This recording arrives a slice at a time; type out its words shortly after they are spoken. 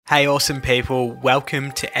Hey awesome people,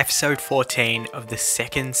 welcome to episode 14 of the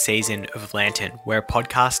second season of Lantern. We're a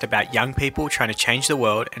podcast about young people trying to change the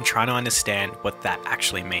world and trying to understand what that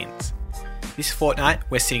actually means. This fortnight,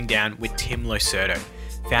 we're sitting down with Tim Loserdo,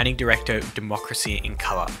 founding director of Democracy in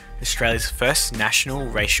Colour, Australia's first national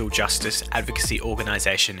racial justice advocacy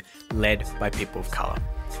organisation led by people of colour.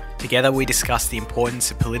 Together we discuss the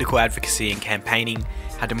importance of political advocacy and campaigning,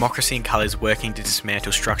 how Democracy in Colour is working to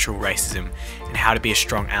dismantle structural racism, and how to be a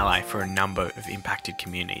strong ally for a number of impacted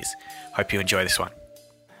communities. Hope you enjoy this one.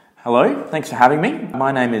 Hello, thanks for having me.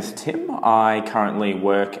 My name is Tim. I currently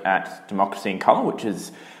work at Democracy in Colour, which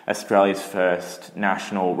is Australia's first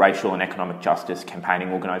national racial and economic justice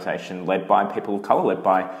campaigning organisation led by people of colour, led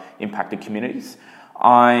by impacted communities.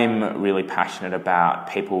 I'm really passionate about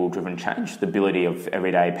people-driven change, the ability of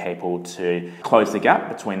everyday people to close the gap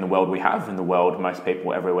between the world we have and the world most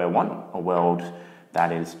people everywhere want, a world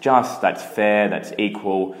that is just, that's fair, that's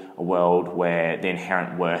equal, a world where the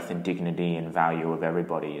inherent worth and dignity and value of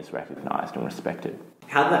everybody is recognised and respected.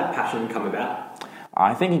 How did that passion come about?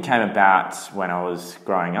 I think it came about when I was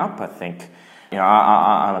growing up. I think,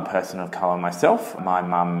 I'm a person of colour myself. My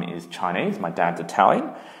mum is Chinese, my dad's Italian,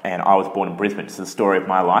 and I was born in Brisbane. So the story of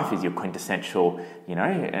my life is your quintessential,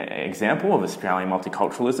 example of Australian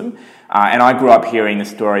multiculturalism. And I grew up hearing the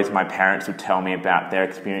stories my parents would tell me about their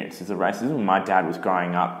experiences of racism. My dad was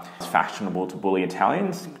growing up, it was fashionable to bully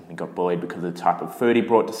Italians. He got bullied because of the type of food he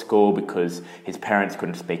brought to school, because his parents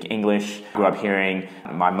couldn't speak English. I grew up hearing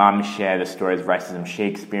my mum share the stories of racism she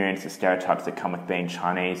experienced, the stereotypes that come with being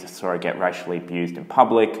Chinese. I saw her get racially abused in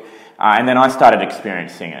public. And then I started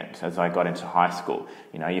experiencing it as I got into high school.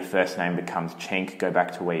 Your first name becomes Chink, go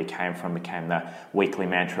back to where you came from, became the weekly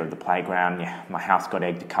mantra of the playground. Yeah, my house got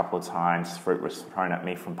egged a couple of times, fruit was thrown at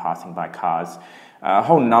me from passing by cars. A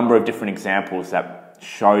whole number of different examples that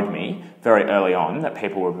showed me very early on that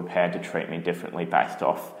people were prepared to treat me differently based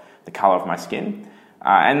off the colour of my skin.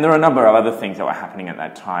 And there were a number of other things that were happening at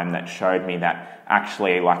that time that showed me that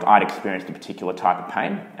actually, I'd experienced a particular type of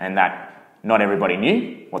pain and that not everybody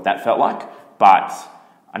knew what that felt like, but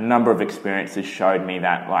a number of experiences showed me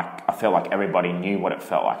that I felt like everybody knew what it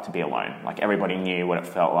felt like to be alone. Like everybody knew what it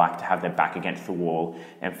felt like to have their back against the wall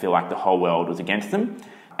and feel like the whole world was against them.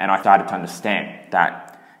 And I started to understand that,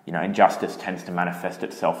 injustice tends to manifest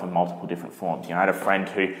itself in multiple different forms. I had a friend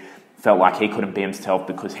who felt like he couldn't be himself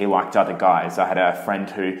because he liked other guys. I had a friend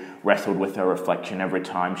who wrestled with her reflection every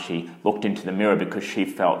time she looked into the mirror because she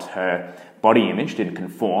felt her body image didn't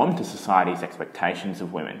conform to society's expectations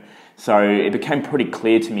of women. So it became pretty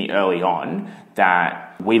clear to me early on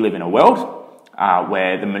that we live in a world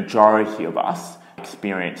where the majority of us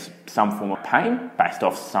experience some form of pain based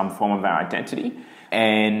off some form of our identity.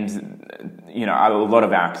 And, a lot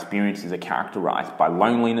of our experiences are characterised by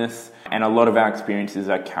loneliness, and a lot of our experiences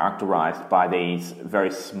are characterised by these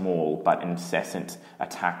very small but incessant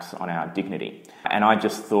attacks on our dignity. And I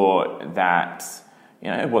just thought that,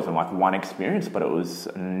 it wasn't one experience, but it was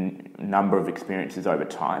a number of experiences over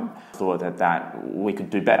time. I thought that we could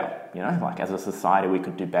do better, as a society we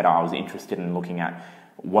could do better. I was interested in looking at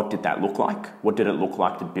what did that look like? What did it look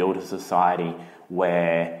like to build a society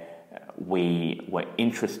where we were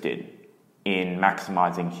interested in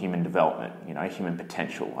maximising human development, human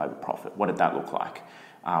potential over profit? What did that look like?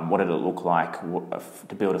 What did it look like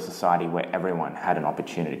to build a society where everyone had an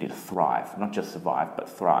opportunity to thrive, not just survive, but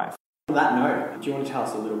thrive? On that note, do you want to tell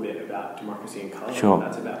us a little bit about Democracy in Colour? Sure.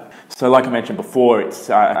 What that's about? So like I mentioned before, it's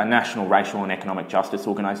a national racial and economic justice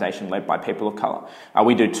organisation led by people of colour.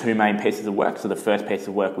 We do two main pieces of work. So the first piece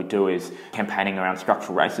of work we do is campaigning around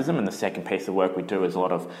structural racism, and the second piece of work we do is a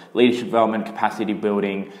lot of leadership development, capacity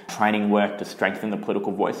building, training work to strengthen the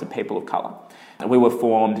political voice of people of colour. We were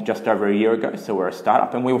formed just over a year ago, so we're a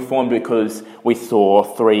startup, and we were formed because we saw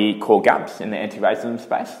three core gaps in the anti-racism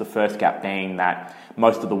space. The first gap being that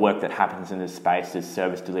most of the work that happens in this space is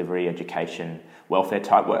service delivery, education, welfare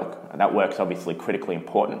type work. That work's obviously critically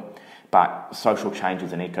important, but social change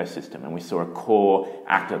is an ecosystem, and we saw a core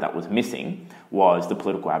actor that was missing was the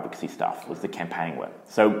political advocacy stuff, was the campaigning work.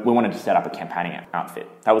 So we wanted to set up a campaigning outfit.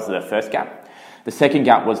 That was the first gap. The second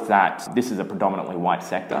gap was that this is a predominantly white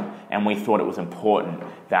sector, and we thought it was important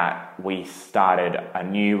that we started a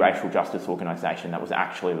new racial justice organisation that was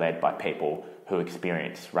actually led by people who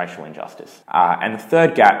experience racial injustice. And the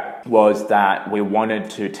third gap was that we wanted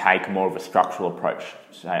to take more of a structural approach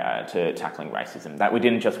to tackling racism, that we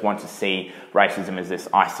didn't just want to see racism as this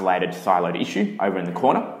isolated, siloed issue over in the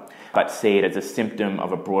corner, but see it as a symptom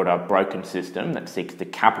of a broader broken system that seeks to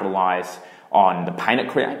capitalise on the pain it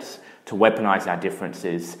creates to weaponise our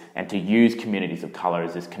differences and to use communities of colour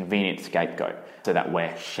as this convenient scapegoat so that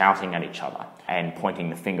we're shouting at each other and pointing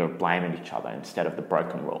the finger of blame at each other instead of the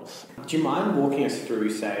broken rules. Do you mind walking us through,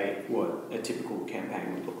 say, what a typical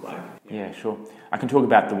campaign would look like? Yeah, sure. I can talk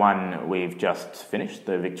about the one we've just finished,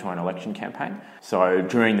 the Victorian election campaign. So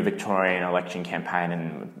during the Victorian election campaign,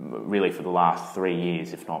 and really for the last 3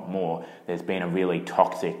 years, if not more, there's been a really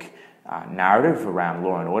toxic narrative around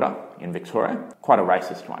law and order in Victoria. Quite a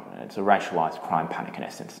racist one. It's a racialised crime panic in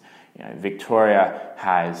essence. Victoria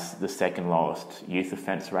has the second lowest youth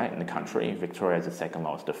offence rate in the country. Victoria has the second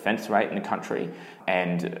lowest offence rate in the country.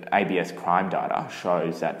 And ABS crime data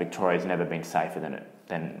shows that Victoria has never been safer than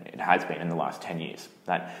it has been in the last 10 years.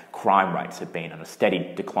 That crime rates have been on a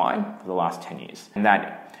steady decline for the last 10 years. And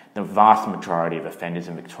that the vast majority of offenders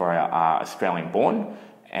in Victoria are Australian born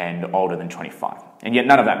and older than 25. And yet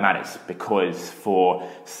none of that matters, because for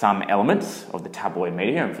some elements of the tabloid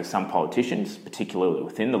media and for some politicians, particularly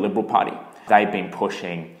within the Liberal Party, they've been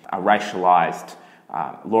pushing a racialised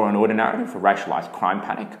law and order narrative, a racialised crime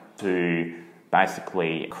panic, to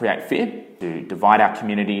basically create fear, to divide our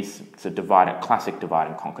communities. It's a classic divide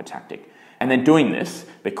and conquer tactic. And they're doing this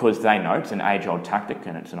because they know it's an age-old tactic,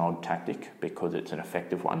 and it's an old tactic because it's an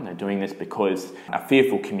effective one. They're doing this because a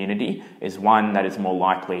fearful community is one that is more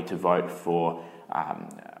likely to vote for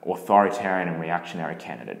authoritarian and reactionary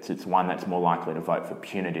candidates. It's one that's more likely to vote for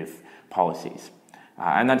punitive policies.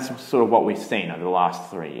 And that's sort of what we've seen over the last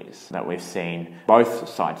 3 years, that we've seen both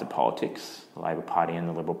sides of politics, the Labor Party and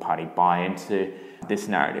the Liberal Party, buy into this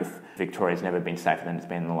narrative. Victoria's never been safer than it's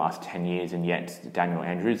been in the last 10 years, and yet Daniel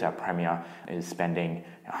Andrews, our Premier, is spending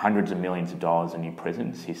hundreds of millions of dollars in new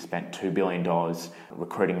prisons. He's spent $2 billion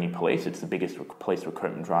recruiting new police. It's the biggest police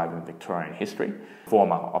recruitment drive in Victorian history.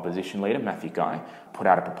 Former opposition leader, Matthew Guy, put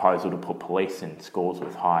out a proposal to put police in schools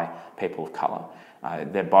with high people of colour.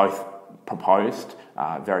 They're both proposed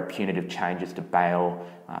very punitive changes to bail,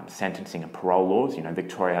 sentencing and parole laws.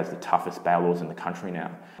 Victoria has the toughest bail laws in the country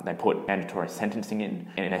now. They put mandatory sentencing in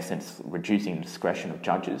essence reducing the discretion of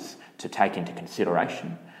judges to take into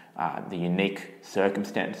consideration the unique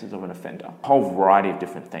circumstances of an offender. A whole variety of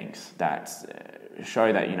different things that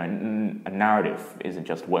show that a narrative isn't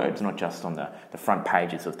just words, not just on the front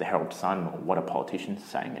pages of the Herald Sun or what a politician's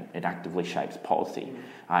saying. It actively shapes policy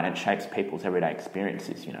and it shapes people's everyday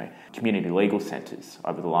experiences. Community legal centres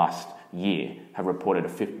over the last year have reported a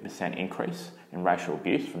 50% increase in racial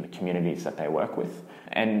abuse from the communities that they work with,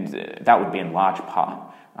 and that would be in large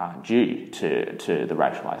part due to the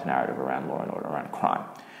racialised narrative around law and order, around crime.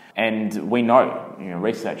 And we know,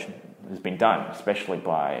 research has been done, especially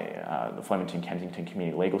by the Flemington Kensington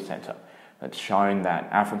Community Legal Centre, that's shown that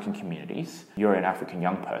African communities, you're an African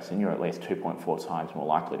young person, you're at least 2.4 times more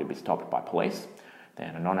likely to be stopped by police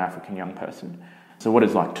than a non-African young person. So what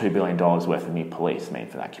does $2 billion worth of new police mean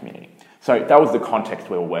for that community? So that was the context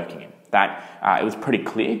we were working in. That it was pretty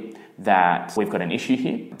clear that we've got an issue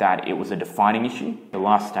here, that it was a defining issue. The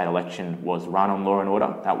last state election was run on law and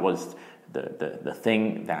order. That was the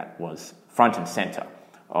thing that was front and centre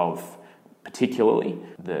of particularly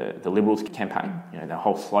the Liberals' campaign. Their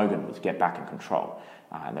whole slogan was "Get back in control."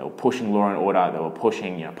 They were pushing law and order. They were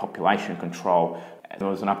pushing population control. There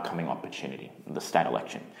was an upcoming opportunity, the state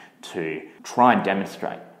election, to try and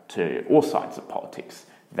demonstrate to all sides of politics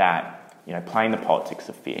that playing the politics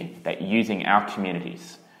of fear, that using our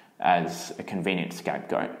communities as a convenient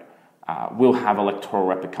scapegoat will have electoral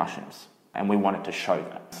repercussions. And we wanted to show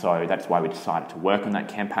that. So that's why we decided to work on that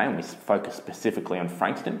campaign. We focused specifically on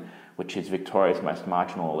Frankston, which is Victoria's most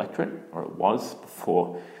marginal electorate, or it was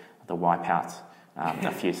before the wipeout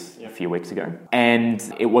a few weeks ago. And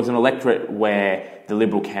it was an electorate where the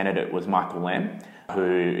Liberal candidate was Michael Lamb, who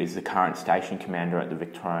is the current station commander at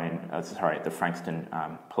the Frankston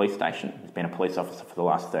police station. He's been a police officer for the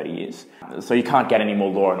last 30 years. So you can't get any more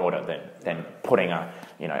law and order than putting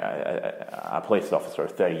a police officer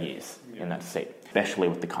of 30 years in that seat, especially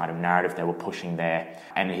with the kind of narrative they were pushing there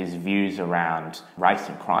and his views around race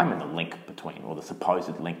and crime and the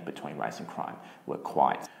supposed link between race and crime were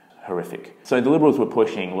quite horrific. So the Liberals were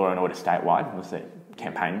pushing law and order statewide, was the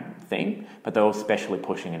campaign theme, but they were especially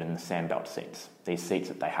pushing it in the Sandbelt seats, these seats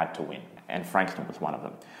that they had to win, and Frankston was one of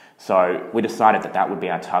them. So we decided that would be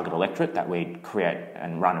our target electorate, that we'd create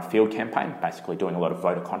and run a field campaign, basically doing a lot of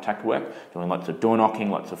voter contact work, doing lots of door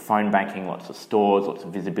knocking, lots of phone banking, lots of stores, lots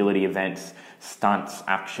of visibility events, stunts,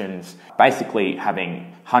 actions, basically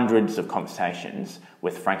having hundreds of conversations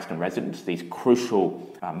with Frankston residents, these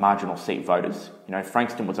crucial marginal seat voters.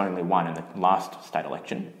 Frankston was only won in the last state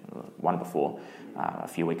election. won before a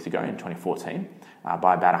few weeks ago in 2014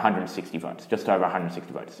 by about 160 votes, just over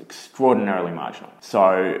 160 votes, extraordinarily marginal.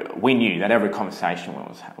 So we knew that every conversation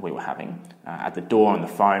we were having at the door, on the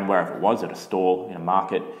phone, wherever it was, at a stall, in a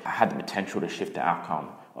market, had the potential to shift the outcome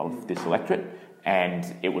of this electorate,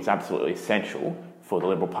 and it was absolutely essential for the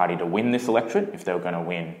Liberal Party to win this electorate if they were going to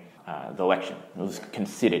win the election. It was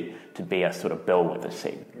considered to be a sort of bellwether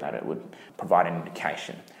seat, that it would provide an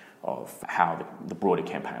indication of how the broader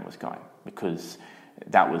campaign was going, because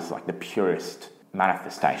that was like the purest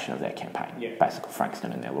manifestation of their campaign, basically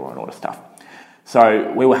Frankston and their law and order stuff.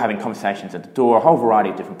 So we were having conversations at the door, a whole variety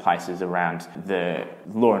of different places around the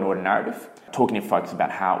law and order narrative, talking to folks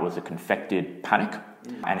about how it was a confected panic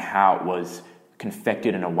and how it was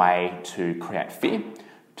confected in a way to create fear,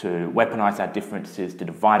 to weaponise our differences, to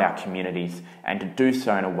divide our communities, and to do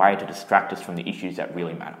so in a way to distract us from the issues that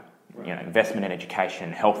really matter. You know, investment in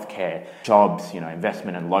education, healthcare, jobs,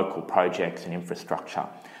 investment in local projects and infrastructure,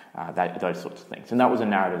 those sorts of things. And that was a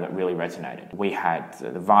narrative that really resonated. We had,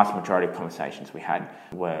 the vast majority of conversations we had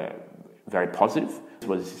were very positive. It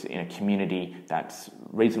was in a community that's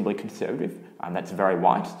reasonably conservative, that's very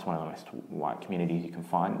white. It's one of the most white communities you can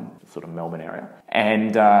find in the sort of Melbourne area.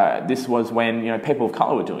 And this was when people of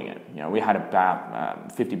colour were doing it. We had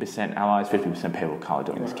about 50% allies, 50% people of colour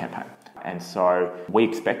doing this campaign. And so we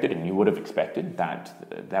expected, and you would have expected,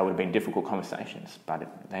 that there would have been difficult conversations,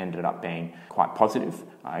 but they ended up being quite positive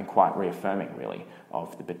and quite reaffirming, really,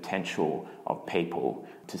 of the potential of people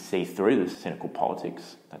to see through the cynical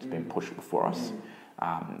politics that's been pushed before us,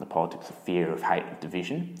 the politics of fear, of hate, of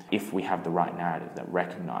division, if we have the right narrative that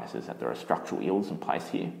recognises that there are structural ills in place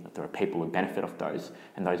here, that there are people who benefit off those,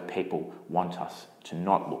 and those people want us to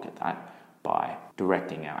not look at that by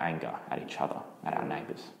directing our anger at each other, at our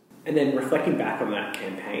neighbours. And then reflecting back on that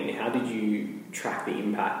campaign, how did you track the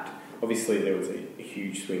impact? Obviously, there was a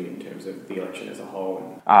huge swing in terms of the election as a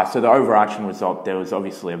whole. So the overarching result, there was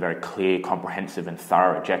obviously a very clear, comprehensive and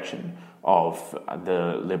thorough rejection of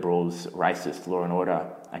the Liberals' racist law and order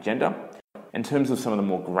agenda. In terms of some of the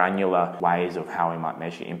more granular ways of how we might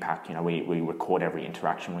measure impact, we record every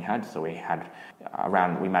interaction we had. So we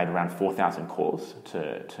made around 4,000 calls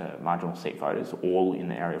to marginal seat voters, all in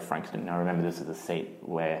the area of Frankston. Now remember, this is a seat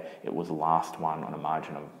where it was the last one on a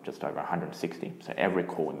margin of just over 160. So every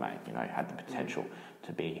call we made, had the potential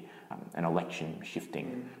to be an election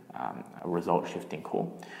shifting, a result shifting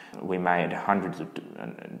call. We made hundreds of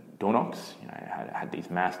door knocks, had these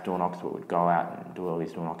mass door knocks where we'd go out and do all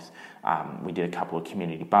these door knocks. We did a couple of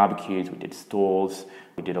community barbecues, we did stalls,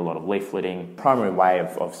 we did a lot of leafleting. Primary way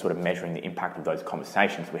of sort of measuring the impact of those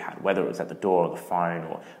conversations we had, whether it was at the door or the phone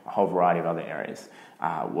or a whole variety of other areas,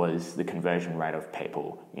 was the conversion rate of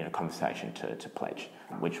people, conversation to pledge,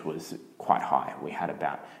 which was quite high. We had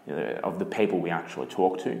about, of the people we actually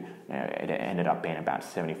talked to, it ended up being about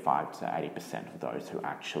 75 to 80% of those who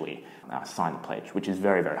actually signed the pledge, which is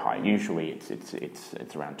very, very high. Usually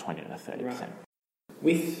it's around 20 to 30%. Right.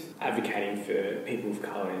 With advocating for people of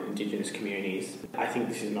colour and Indigenous communities, I think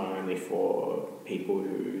this is not only for people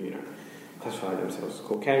who, classify themselves as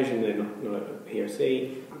Caucasian, they're not a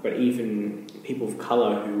POC, but even people of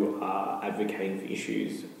colour who are advocating for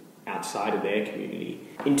issues outside of their community.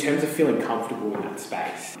 In terms of feeling comfortable in that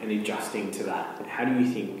space and adjusting to that, how do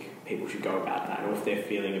you think people should go about that, or if they're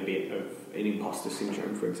feeling a bit of an imposter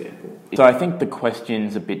syndrome, for example? So I think the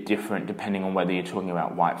question's a bit different depending on whether you're talking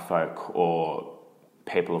about white folk or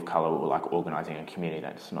people of colour who are like organising a community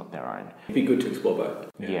that's not their own. It'd be good to explore both.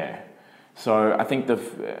 Yeah. So I think the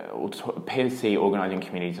PSC organising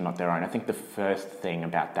communities are not their own. I think the first thing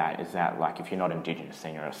about that is that, like, if you're not Indigenous,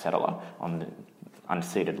 then you're a settler on the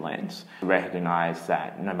unceded lands. Recognise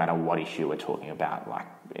that no matter what issue we're talking about, like,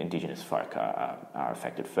 Indigenous folk are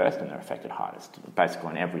affected first and they're affected hardest, basically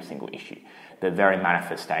on every single issue. The very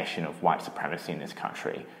manifestation of white supremacy in this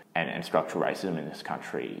country and structural racism in this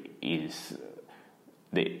country is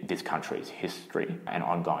this country's history and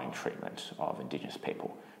ongoing treatment of Indigenous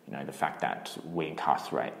people. The fact that we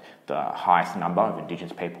incarcerate the highest number of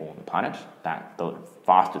Indigenous people on the planet, that the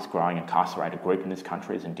fastest growing incarcerated group in this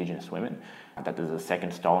country is Indigenous women, that there's a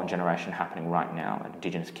second stolen generation happening right now, and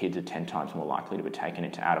Indigenous kids are 10 times more likely to be taken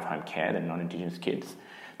into out-of-home care than non-Indigenous kids,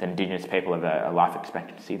 that Indigenous people have a life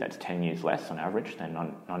expectancy that's 10 years less on average than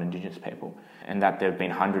non-Indigenous people, and that there have been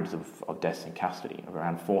hundreds of deaths in custody,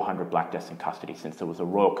 around 400 black deaths in custody since there was a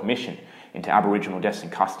Royal Commission into Aboriginal deaths in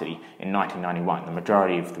custody in 1991. The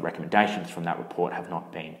majority of the recommendations from that report have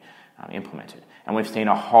not been implemented. And we've seen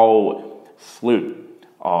a whole slew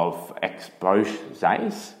of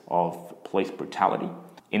exposés of police brutality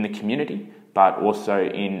in the community but also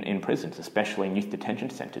in prisons, especially in youth detention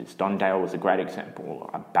centres. Dondale was a great example,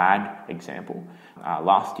 a bad example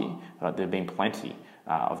last year, but there have been plenty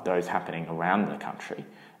of those happening around the country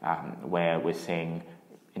where we're seeing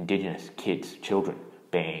Indigenous kids, children,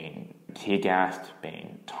 being tear-gassed,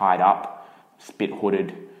 being tied up,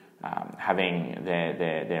 spit-hooded, having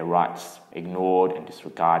their rights ignored and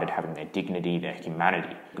disregarded, having their dignity, their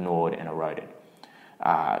humanity ignored and eroded.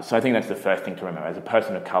 So I think that's the first thing to remember. As a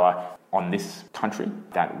person of colour on this country,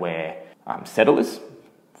 that we're settlers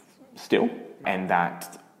still, and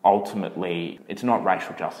that ultimately it's not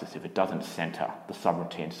racial justice if it doesn't centre the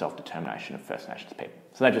sovereignty and self-determination of First Nations people.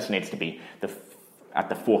 So that just needs to be at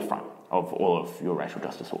the forefront of all of your racial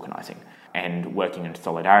justice organising, and working in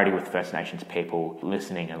solidarity with First Nations people,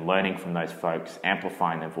 listening and learning from those folks,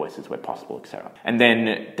 amplifying their voices where possible, etc. And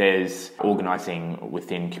then there's organising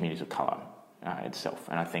within communities of colour itself.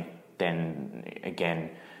 And I think then, again,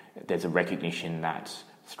 there's a recognition that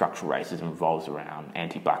structural racism revolves around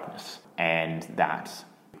anti-blackness, and that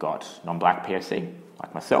you've got non-black POC,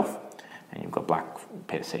 like myself, and you've got black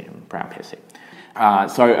POC and brown POC.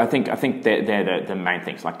 So I think they're the main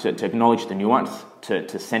things, like to acknowledge the nuance,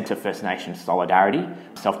 to centre First Nations solidarity,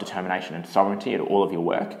 self-determination and sovereignty at all of your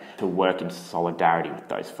work, to work in solidarity with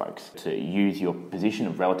those folks, to use your position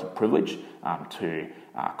of relative privilege to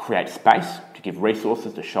create space, to give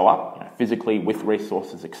resources to show up, physically with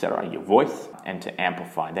resources, etc., your voice, and to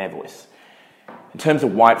amplify their voice. In terms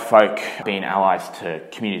of white folk being allies to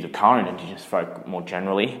communities of colour and Indigenous folk more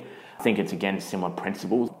generally, I think it's, again, similar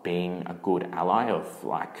principles, being a good ally of,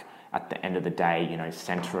 like, at the end of the day,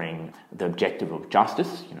 centering the objective of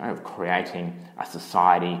justice, of creating a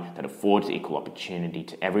society that affords equal opportunity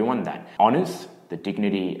to everyone, that honours the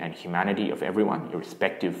dignity and humanity of everyone,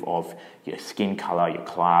 irrespective of your skin colour, your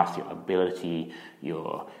class, your ability,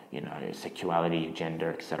 your, sexuality, your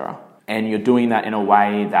gender, etc. And you're doing that in a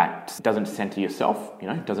way that doesn't centre yourself,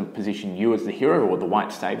 doesn't position you as the hero or the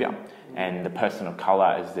white saviour, and the person of colour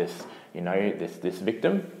as this, this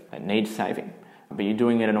victim that needs saving. But you're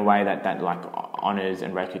doing it in a way that honours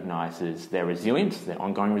and recognises their resilience, their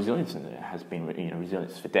ongoing resilience, and there has been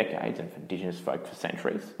resilience for decades and for Indigenous folk for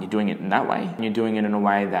centuries. You're doing it in that way, and you're doing it in a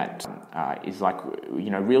way that is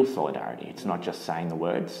real solidarity. It's not just saying the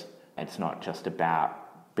words. It's not just about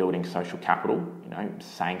building social capital,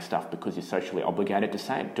 saying stuff because you're socially obligated to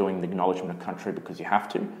say it, doing the acknowledgement of country because you have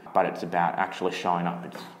to, but it's about actually showing up.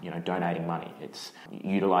 It's, donating money. It's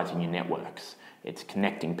utilising your networks. It's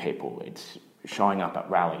connecting people. It's showing up at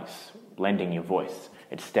rallies, lending your voice.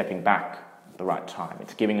 It's stepping back at the right time.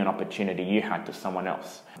 It's giving an opportunity you had to someone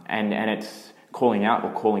else. And it's calling out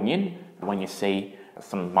or calling in when you see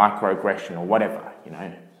some microaggression or whatever,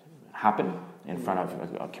 happen in front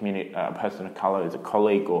of a community, a person of colour, as a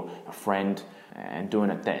colleague or a friend, and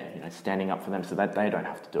doing it there, standing up for them so that they don't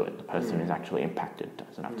have to do it. The person who's actually impacted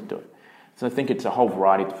doesn't have to do it. So I think it's a whole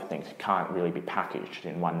variety of things. It can't really be packaged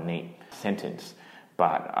in one neat sentence.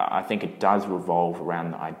 But I think it does revolve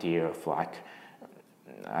around the idea of,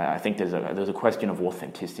 I think there's a question of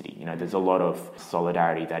authenticity. There's a lot of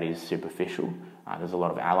solidarity that is superficial. There's a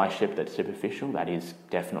lot of allyship that's superficial, that is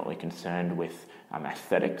definitely concerned with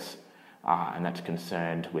aesthetics, and that's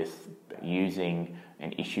concerned with using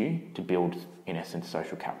an issue to build, in essence,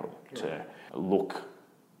 social capital, to look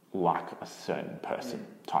like a certain person,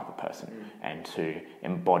 type of person, and to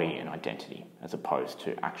embody an identity as opposed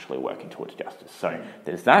to actually working towards justice. So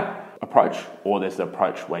there's that approach, or there's the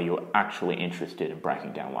approach where you're actually interested in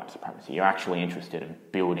breaking down white supremacy. You're actually interested in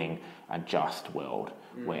building a just world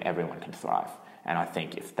where everyone can thrive. And I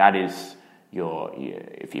think if that is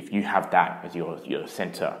if you have that as your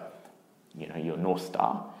centre, your North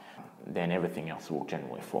Star, then everything else will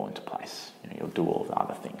generally fall into place. You'll do all the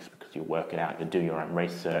other things because you'll work it out, you'll do your own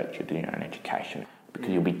research, you'll do your own education, because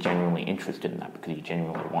you'll be genuinely interested in that, because you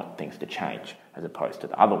genuinely want things to change, as opposed to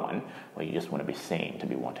the other one where you just want to be seen to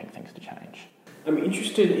be wanting things to change. I'm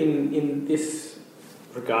interested in this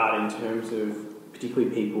regard in terms of particularly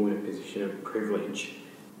people in a position of privilege,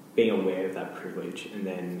 being aware of that privilege, and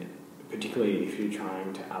then particularly if you're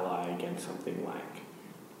trying to ally against something like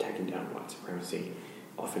taking down white supremacy,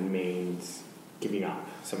 often means giving up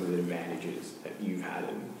some of the advantages that you've had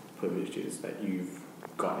and privileges that you've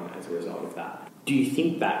gotten as a result of that. Do you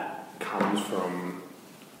think that comes from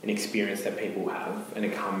an experience that people have, and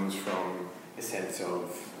it comes from a sense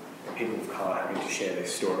of people of colour having to share their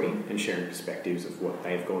story and sharing perspectives of what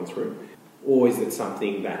they've gone through? Or is it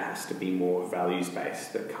something that has to be more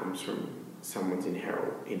values-based, that comes from someone's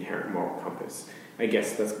inherent moral compass? I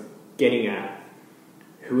guess that's getting at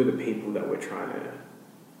who are the people that we're trying to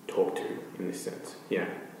talk to in this sense. Yeah.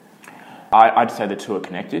 I'd say the two are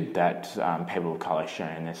connected, that people of colour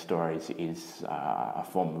sharing their stories is a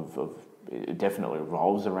form of it definitely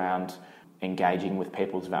revolves around engaging with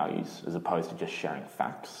people's values as opposed to just sharing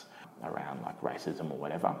facts around like racism or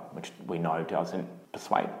whatever, which we know doesn't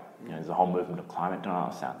persuade. There's a whole movement of climate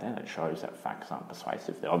denialists out there that shows that facts aren't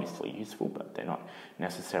persuasive. They're obviously useful, but they're not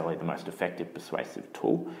necessarily the most effective persuasive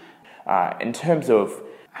tool. In terms of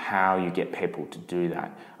how you get people to do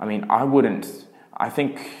that, I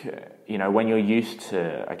think, when you're used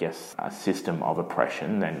to, I guess, a system of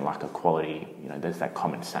oppression, then like equality, there's that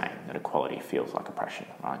common saying that equality feels like oppression,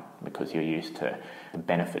 right? Because you're used to the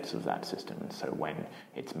benefits of that system. And so when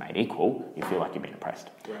it's made equal, you feel like you're being oppressed.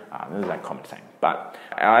 Right. There's that common saying. But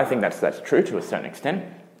I think that's true to a certain extent.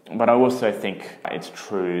 But I also think it's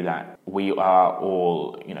true that we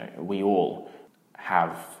all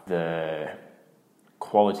have the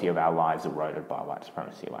quality of our lives eroded by white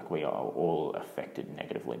supremacy. Like, we are all affected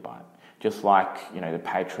negatively by it. Just like, the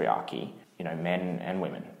patriarchy, men and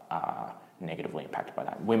women are negatively impacted by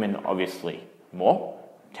that. Women, obviously,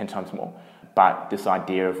 10 times more. But this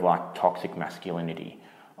idea of like toxic masculinity,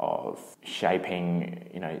 of shaping,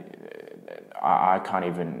 I can't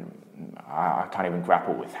even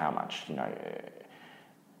grapple with how much,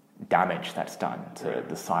 damage that's done to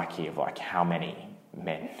the psyche of like how many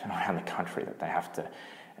men around the country, that they have to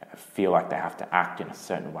feel like they have to act in a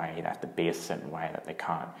certain way, they have to be a certain way, that they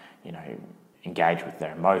can't, engage with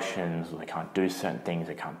their emotions, or they can't do certain things,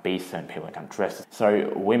 they can't be certain people, they can't dress.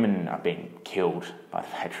 So women are being killed by the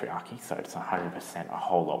patriarchy, so it's 100% a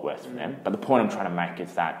whole lot worse for them. But the point I'm trying to make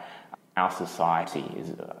is that our society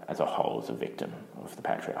as a whole is a victim of the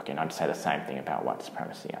patriarchy, and I'd say the same thing about white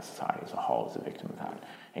supremacy. Our society as a whole is a victim of that,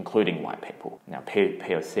 including white people. Now,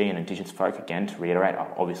 POC and Indigenous folk, again, to reiterate,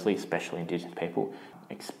 obviously, especially Indigenous people,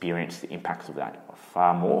 experience the impacts of that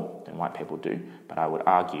far more than white people do, but I would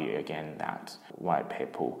argue, again, that white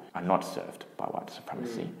people are not served by white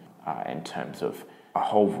supremacy in terms of a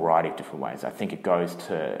whole variety of different ways. I think it goes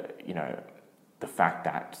to, the fact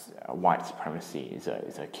that white supremacy is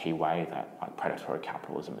a key way that like predatory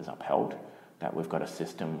capitalism is upheld, that we've got a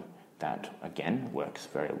system that, again, works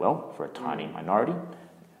very well for a tiny minority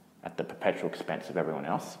at the perpetual expense of everyone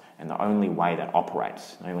else, and the only way that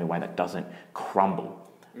operates, the only way that doesn't crumble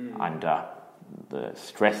under the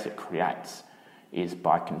stress it creates, is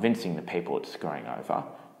by convincing the people it's screwing over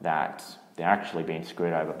that they're actually being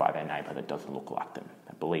screwed over by their neighbour that doesn't look like them,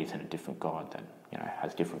 that believes in a different God, that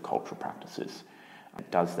has different cultural practices. It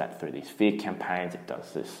does that through these fear campaigns, it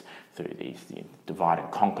does this through these divide and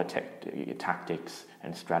conquer tactics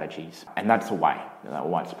and strategies. And that's a way that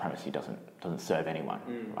white supremacy doesn't serve anyone,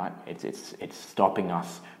 right? It's stopping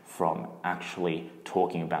us from actually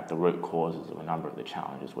talking about the root causes of a number of the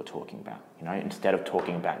challenges we're talking about. Instead of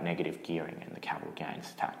talking about negative gearing and the capital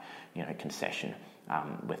gains concession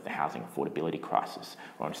with the housing affordability crisis,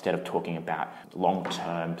 or instead of talking about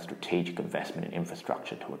long-term strategic investment in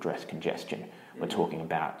infrastructure to address congestion, we're talking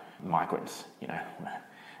about migrants,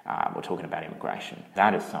 we're talking about immigration.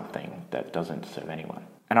 That is something that doesn't serve anyone.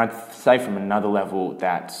 And I'd say from another level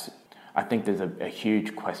that I think there's a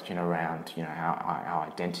huge question around, our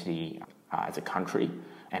identity as a country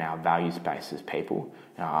and our values base as people.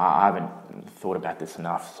 I haven't thought about this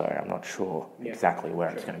enough, so I'm not sure exactly where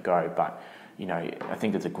it's going to go, but I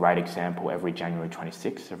think there's a great example every January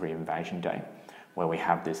 26th, every Invasion Day, where we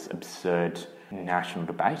have this absurd national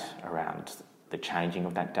debate around the changing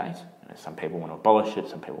of that date. Some people want to abolish it,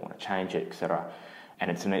 some people want to change it, etc.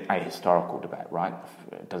 And it's a historical debate, right?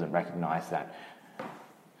 It doesn't recognise that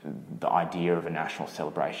the idea of a national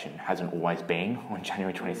celebration hasn't always been on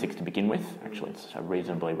January 26th to begin with. Actually, it's a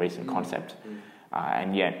reasonably recent concept.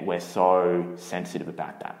 And yet we're so sensitive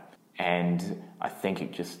about that. And I think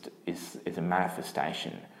it just is a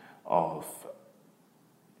manifestation of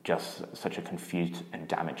just such a confused and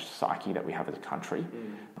damaged psyche that we have as a country.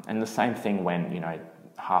 And the same thing when,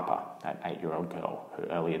 Harper, that 8-year-old girl who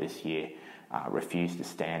earlier this year refused to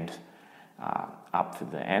stand up for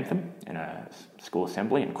the anthem in a school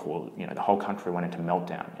assembly and called, the whole country went into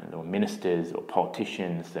meltdown. There were ministers, there were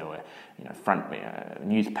politicians, there were, front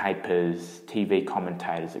newspapers, TV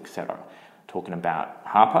commentators, etc., talking about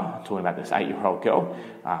Harper, talking about this 8-year-old girl,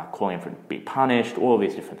 calling for her to be punished, all of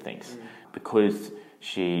these different things, because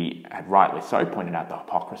she had rightly so pointed out the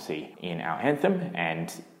hypocrisy in our anthem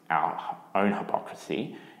and our own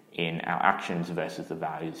hypocrisy in our actions versus the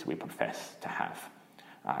values we profess to have.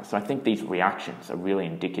 So I think these reactions are really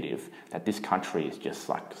indicative that this country is just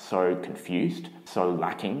like so confused, so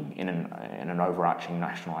lacking in an overarching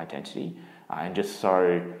national identity, and just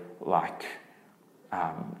so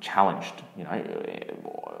challenged,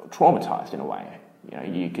 traumatized in a way.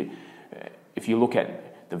 if you look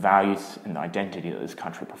at the values and the identity that this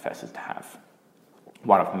country professes to have,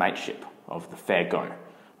 one of mateship, of the fair go,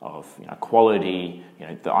 of quality,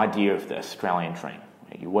 the idea of the Australian dream.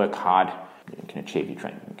 You work hard, you can achieve your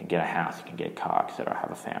dream. You can get a house, you can get a car, etc.,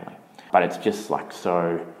 have a family. But it's just like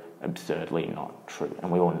so absurdly not true.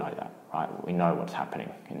 And we all know that, right? We know what's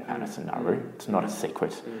happening in Manus and Nauru. It's not a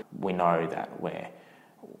secret. We know that where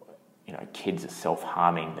kids are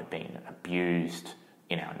self-harming, they're being abused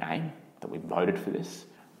in our name, that we voted for this.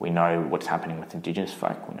 We know what's happening with Indigenous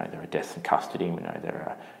folk. We know there are deaths in custody. We know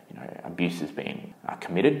there are abuses being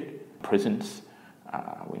committed, prisons.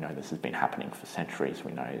 We know this has been happening for centuries.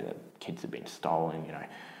 We know that kids have been stolen.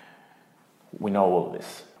 We know all of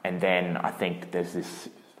this. And then I think there's this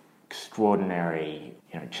extraordinary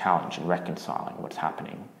challenge in reconciling what's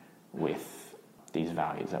happening with these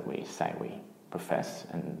values that we say we profess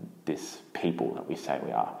and this people that we say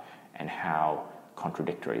we are, and how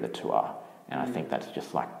contradictory the two are. And I think that's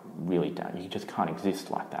just like really down. You just can't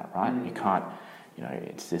exist like that, right? You can't,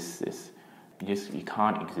 it's this you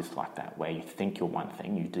can't exist like that where you think you're one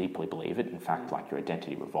thing, you deeply believe it. In fact, like your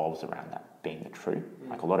identity revolves around that being the truth.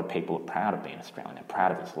 Like a lot of people are proud of being Australian. They're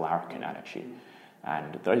proud of this larrikin attitude.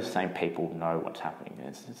 And those same people know what's happening.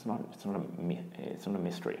 It's not a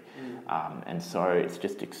mystery. And so it's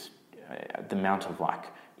just the amount of like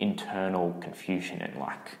internal confusion and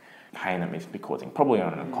like pain that must be causing, probably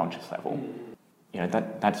on an unconscious level.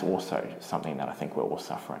 That's also something that I think we're all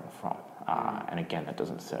suffering from. And again, that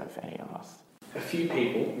doesn't serve any of us. A few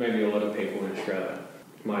people, maybe a lot of people in Australia,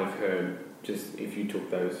 might have heard, just if you took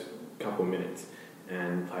those couple minutes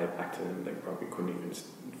and played it back to them, they probably couldn't even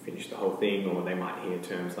finish the whole thing, or they might hear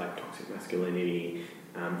terms like toxic masculinity,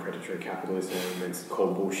 predatory capitalism, and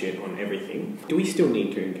call bullshit on everything. Do we still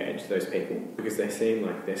need to engage those people? Because they seem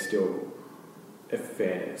like they're still a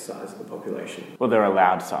fair size of the population. Well, they're a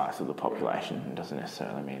loud size of the population. It doesn't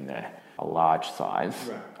necessarily mean they're a large size.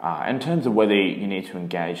 Right. In terms of whether you need to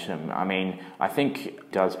engage them, I think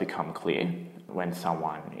it does become clear when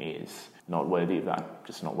someone is not worthy of that,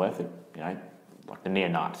 just not worth it. Like the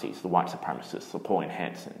neo-Nazis, the white supremacists, the Pauline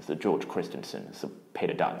Hansons, the George Christensens, the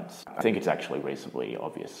Peter Duttons. I think it's actually reasonably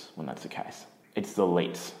obvious when that's the case. It's the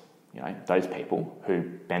elites. Those people who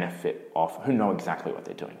benefit off, who know exactly what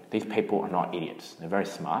they're doing. These people are not idiots. They're very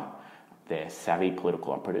smart. They're savvy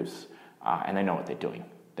political operatives, and they know what they're doing.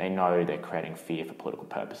 They know they're creating fear for political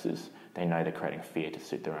purposes. They know they're creating fear to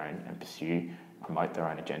suit their own and promote their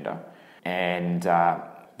own agenda. And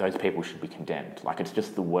those people should be condemned. Like, it's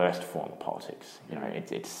just the worst form of politics.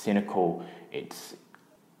 It's cynical. It's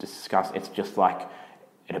disgusting. It's just like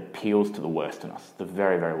it appeals to the worst in us, the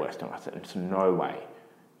very, very worst in us. It's no way.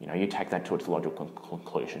 You take that to its logical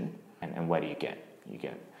conclusion, and where do you get? You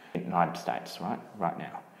get the United States, right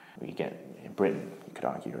now. You get Britain, you could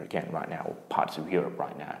argue, again, right now, or parts of Europe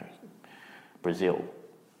right now. Brazil,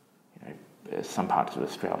 some parts of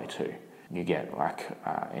Australia too. You get like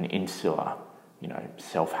an insular,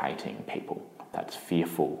 self-hating people that's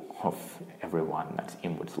fearful of everyone, that's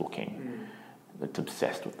inwards looking, that's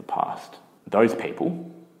obsessed with the past. Those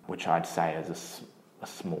people, which I'd say is a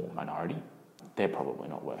small minority, they're probably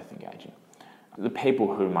not worth engaging. The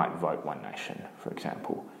people who might vote One Nation, for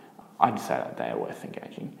example, I'd say that they are worth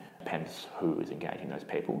engaging. Depends who is engaging those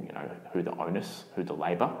people, who the onus, who the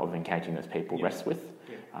labour of engaging those people rests with.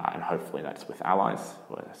 And hopefully that's with allies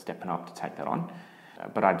who are stepping up to take that on.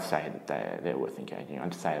 But I'd say that they're worth engaging.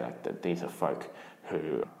 I'd say that these are folk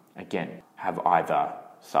who, again, have either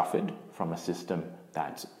suffered from a system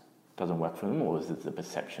that doesn't work for them, or is it the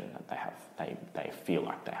perception that they have, they feel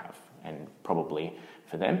like they have. And probably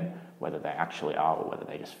for them, whether they actually are or whether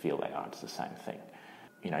they just feel they are, it's the same thing.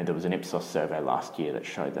 There was an Ipsos survey last year that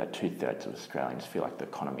showed that 2/3 of Australians feel like the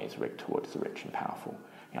economy is rigged towards the rich and powerful.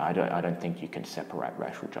 I don't think you can separate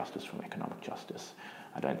racial justice from economic justice.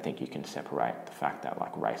 I don't think you can separate the fact that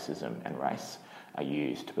like racism and race are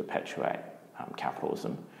used to perpetuate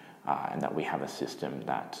capitalism, and that we have a system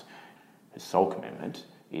that whose sole commitment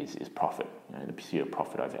is profit, the pursuit of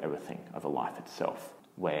profit over everything, over life itself,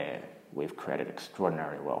 where we've created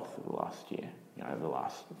extraordinary wealth over the last year, over the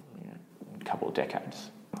last couple of decades,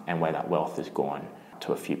 and where that wealth has gone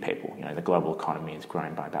to a few people. The global economy has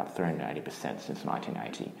grown by about 380% since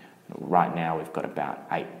 1980. Right now we've got about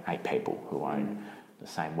eight people who own the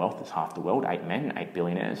same wealth as half the world. 8 men, 8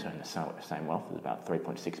 billionaires own the same wealth as about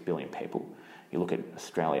 3.6 billion people. You look at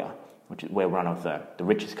Australia, we're one of the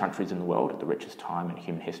richest countries in the world at the richest time in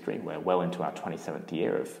human history. We're well into our 27th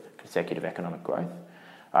year of consecutive economic growth.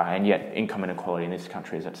 And yet income inequality in this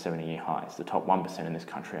country is at 70-year highs. The top 1% in this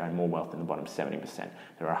country own more wealth than the bottom 70%.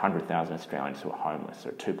 There are 100,000 Australians who are homeless.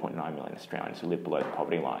 There are 2.9 million Australians who live below the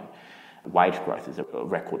poverty line. Wage growth is at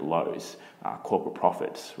record lows, corporate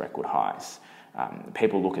profits, record highs.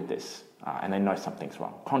 People look at this and they know something's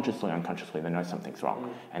wrong. Consciously or unconsciously, they know something's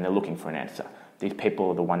wrong and they're looking for an answer. These people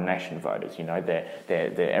are the One Nation voters,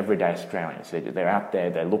 they're everyday Australians. They're out there,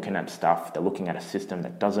 they're looking at stuff, they're looking at a system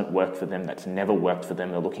that doesn't work for them, that's never worked for them.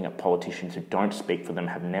 They're looking at politicians who don't speak for them,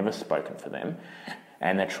 have never spoken for them,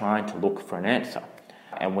 and they're trying to look for an answer.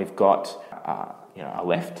 And we've got a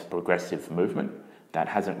left progressive movement that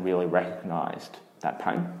hasn't really recognised that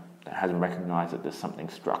pain, that hasn't recognised that there's something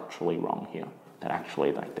structurally wrong here, that actually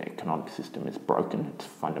the economic system is broken, it's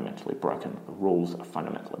fundamentally broken, the rules are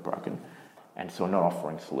fundamentally broken. And so we're not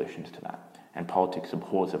offering solutions to that. And politics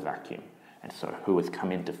abhors a vacuum. And so who has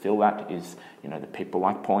come in to fill that is, the people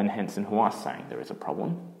like Pauline Hanson who are saying there is a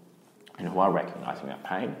problem and who are recognising that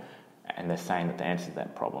pain. And they're saying that the answer to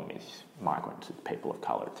that problem is migrants, it's people of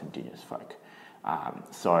colour, it's Indigenous folk.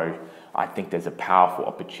 So I think there's a powerful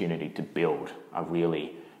opportunity to build a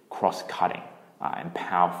really cross-cutting and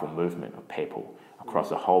powerful movement of people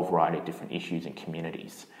across a whole variety of different issues and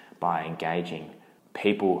communities by engaging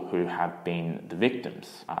people who have been the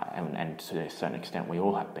victims, and to a certain extent we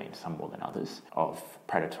all have been, some more than others, of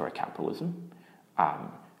predatory capitalism,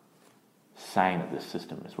 saying that the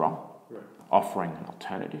system is wrong, offering an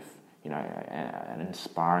alternative, an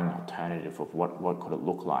inspiring alternative of what could it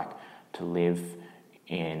look like to live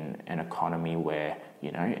in an economy where,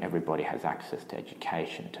 everybody has access to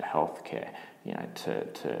education, to healthcare,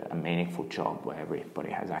 to a meaningful job, where everybody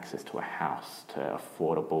has access to a house, to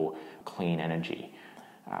affordable, clean energy,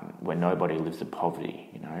 where nobody lives in poverty,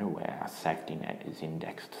 where our safety net is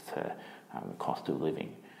indexed to cost of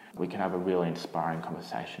living. We can have a really inspiring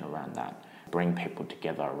conversation around that, bring people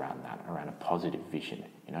together around that, around a positive vision,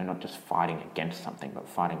 not just fighting against something, but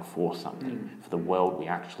fighting for something, for the world we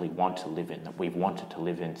actually want to live in, that we've wanted to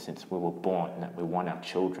live in since we were born, and that we want our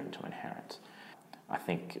children to inherit. I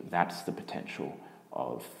think that's the potential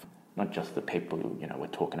of not just the people we're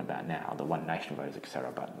talking about now, the One Nation voters,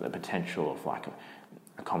 etc., but the potential of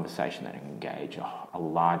a conversation that can engage a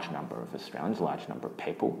large number of Australians, a large number of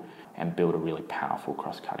people, and build a really powerful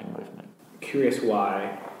cross-cutting movement. Curious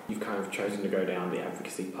why you've kind of chosen to go down the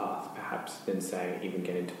advocacy path, perhaps, than, say, even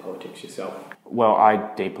get into politics yourself? Well,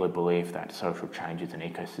 I deeply believe that social change is an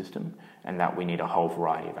ecosystem and that we need a whole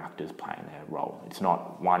variety of actors playing their role. It's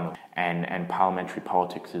not one, and parliamentary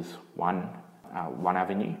politics is one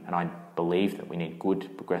avenue, and I believe that we need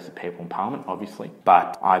good, progressive people in Parliament, obviously,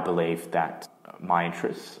 but I believe that my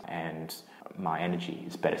interests and my energy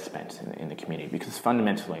is better spent in the community, because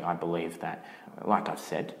fundamentally I believe that, like I've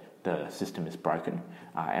said, the system is broken,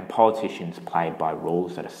 and politicians play by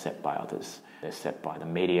rules that are set by others. They're set by the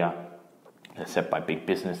media, they're set by big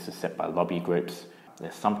business, they're set by lobby groups,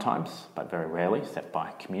 they're sometimes, but very rarely, set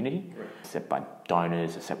by community, set by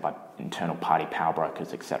donors, they're set by internal party power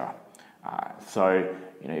brokers, etc. So,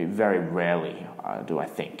 very rarely do I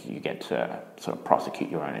think you get to sort of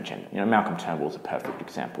prosecute your own agenda. Malcolm Turnbull is a perfect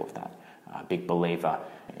example of that. A big believer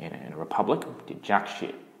in a republic, did jack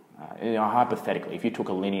shit. Hypothetically, if you took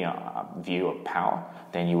a linear view of power,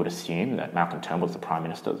 then you would assume that Malcolm Turnbull, the Prime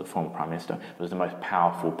Minister, the former Prime Minister, was the most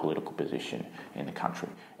powerful political position in the country.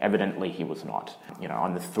 Evidently, he was not.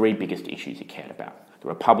 On the three biggest issues he cared about: the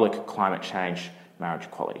Republic, climate change, marriage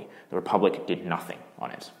equality. The Republic did nothing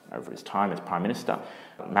on it over his time as Prime Minister.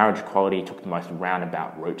 Marriage equality took the most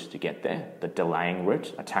roundabout route to get there, the delaying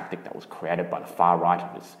route, a tactic that was created by the far right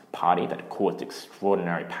of his party that caused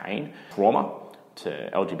extraordinary pain, trauma to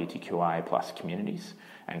LGBTQIA plus communities.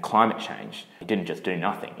 And climate change, he didn't just do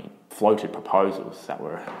nothing, he floated proposals that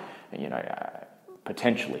were,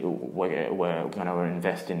 potentially we're going to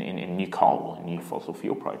invest in new coal and new fossil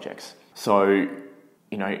fuel projects. So,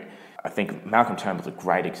 I think Malcolm Turnbull's a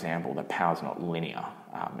great example that power's not linear.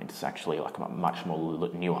 It's actually much more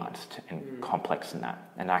nuanced and complex than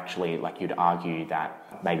that. And actually, you'd argue that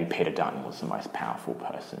maybe Peter Dutton was the most powerful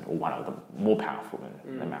person, or one of them more powerful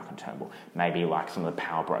than Malcolm Turnbull. Maybe some of the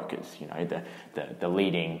power brokers, the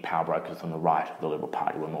leading power brokers on the right of the Liberal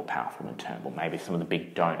Party were more powerful than Turnbull. Maybe some of the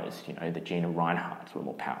big donors, the Gina Rineharts were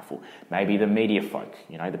more powerful. Maybe the media folk,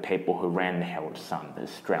 the people who ran the Herald Sun, the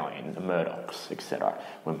Australian, the Murdochs, etc.,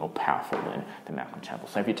 were more powerful than Malcolm Turnbull.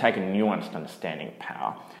 So if you take a nuanced understanding of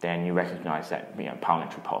power, then you recognise that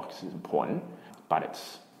parliamentary politics is important, but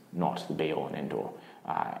it's not the be-all and end-all.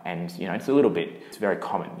 And, it's very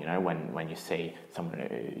common, when you see someone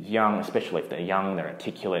who's young, especially if they're young, they're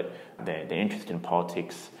articulate, they're interested in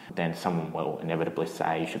politics, then someone will inevitably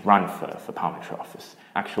say you should run for parliamentary office.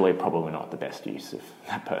 Actually, probably not the best use of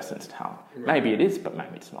that person's talent. Right. Maybe it is, but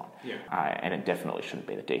maybe it's not. Yeah. And it definitely shouldn't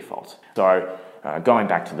be the default. So, going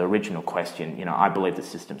back to the original question, I believe the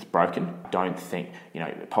system's broken. I don't think,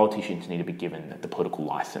 politicians need to be given the political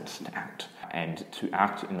license to act. And to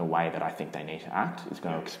act in the way that I think they need to act is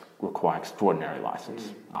going to require extraordinary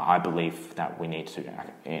license. I believe that we need to,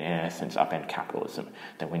 in essence, upend capitalism,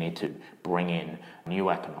 that we need to bring in a new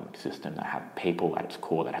economic system that have people at its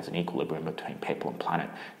core, that has an equilibrium between people and planet,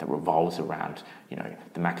 that revolves around,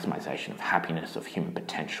 the maximisation of happiness, of human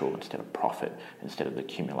potential instead of profit, instead of the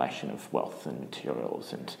accumulation of wealth and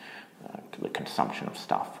materials and the consumption of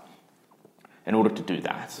stuff. In order to do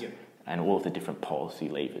that, and all of the different policy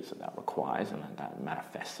levers that requires and that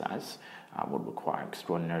manifests as would require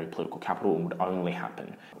extraordinary political capital, and would only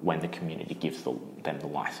happen when the community gives them the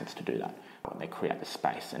license to do that. When they create the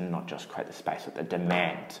space, and not just create the space, but they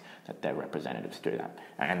demand that their representatives do that.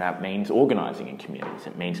 And that means organising in communities.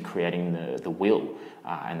 It means creating the will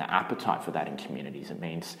and the appetite for that in communities. It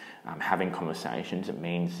means having conversations. It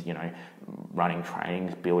means, running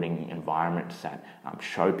trainings, building environments that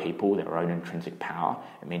show people their own intrinsic power.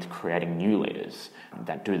 It means creating new leaders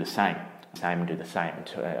that do the same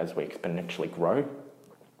as we exponentially grow,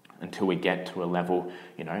 until we get to a level,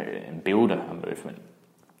 and build a movement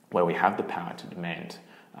where we have the power to demand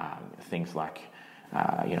things like,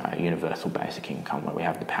 a universal basic income, where we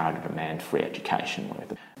have the power to demand free education.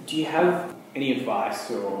 Do you have any advice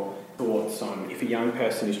or thoughts on if a young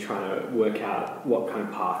person is trying to work out what kind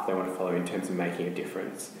of path they want to follow in terms of making a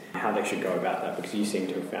difference, how they should go about that? Because you seem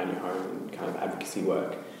to have found your home in kind of advocacy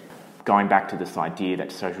work. Going back to this idea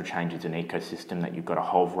that social change is an ecosystem, that you've got a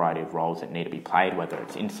whole variety of roles that need to be played, whether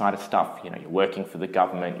it's insider stuff, you're working for the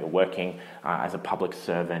government, you're working as a public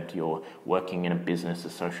servant, you're working in a business, a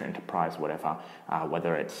social enterprise, whatever,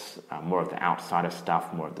 whether it's more of the outsider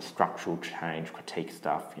stuff, more of the structural change, critique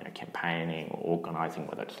stuff, campaigning or organising,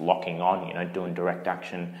 whether it's locking on, doing direct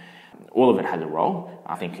action, all of it has a role.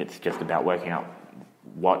 I think it's just about working out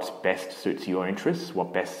what best suits your interests,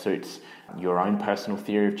 what best suits your own personal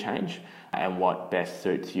theory of change, and what best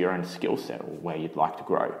suits your own skill set or where you'd like to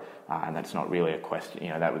grow. And that's not really a question,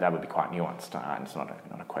 that would be quite nuanced. It's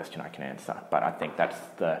not a question I can answer, but I think that's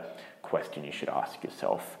the question you should ask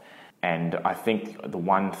yourself. And I think the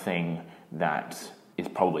one thing that is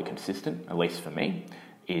probably consistent, at least for me,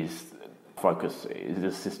 is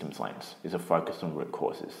a systems lens, is a focus on root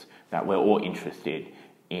causes, that we're all interested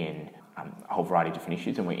in a whole variety of different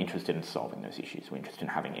issues, and we're interested in solving those issues. We're interested in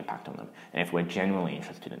having impact on them. And if we're genuinely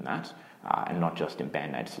interested in that, and not just in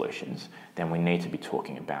band-aid solutions, then we need to be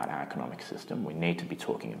talking about our economic system. We need to be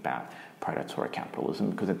talking about predatory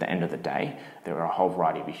capitalism, because at the end of the day, there are a whole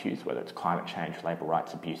variety of issues, whether it's climate change, labour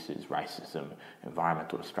rights abuses, racism,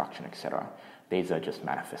 environmental destruction, etc. These are just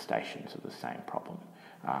manifestations of the same problem,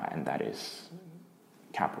 and that is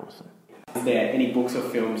capitalism. Is there any books or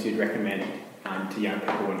films you'd recommend to young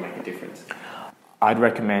people who want to make a difference? I'd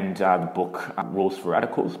recommend the book Rules for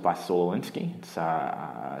Radicals by Saul Alinsky. It's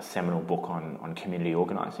a seminal book on community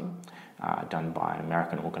organising, done by an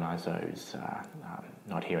American organiser who's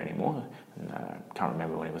not here anymore, and can't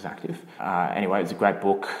remember when he was active. Anyway, it's a great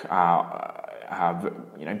book,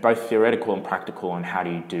 both theoretical and practical, on how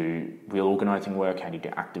do you do real organising work, how do you do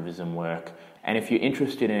activism work. And if you're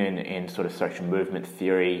interested in sort of social movement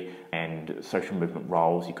theory and social movement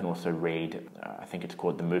roles, you can also read, I think it's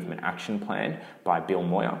called The Movement Action Plan by Bill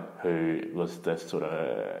Moyer, who was the sort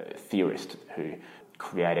of theorist who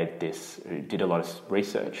created this, who did a lot of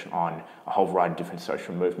research on a whole variety of different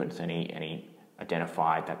social movements, and he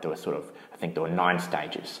identified that there were I think there were 9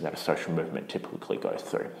 stages that a social movement typically goes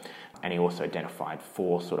through. And he also identified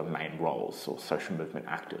 4 sort of main roles, or social movement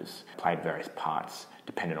actors played various parts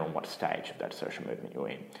depending on what stage of that social movement you're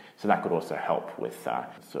in. So that could also help with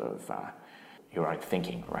your own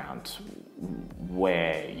thinking around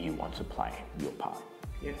where you want to play your part.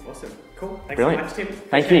 Yeah, awesome. Cool. Thanks Brilliant. so much, Tim.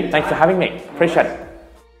 Thank you. Thanks for having me. Appreciate it.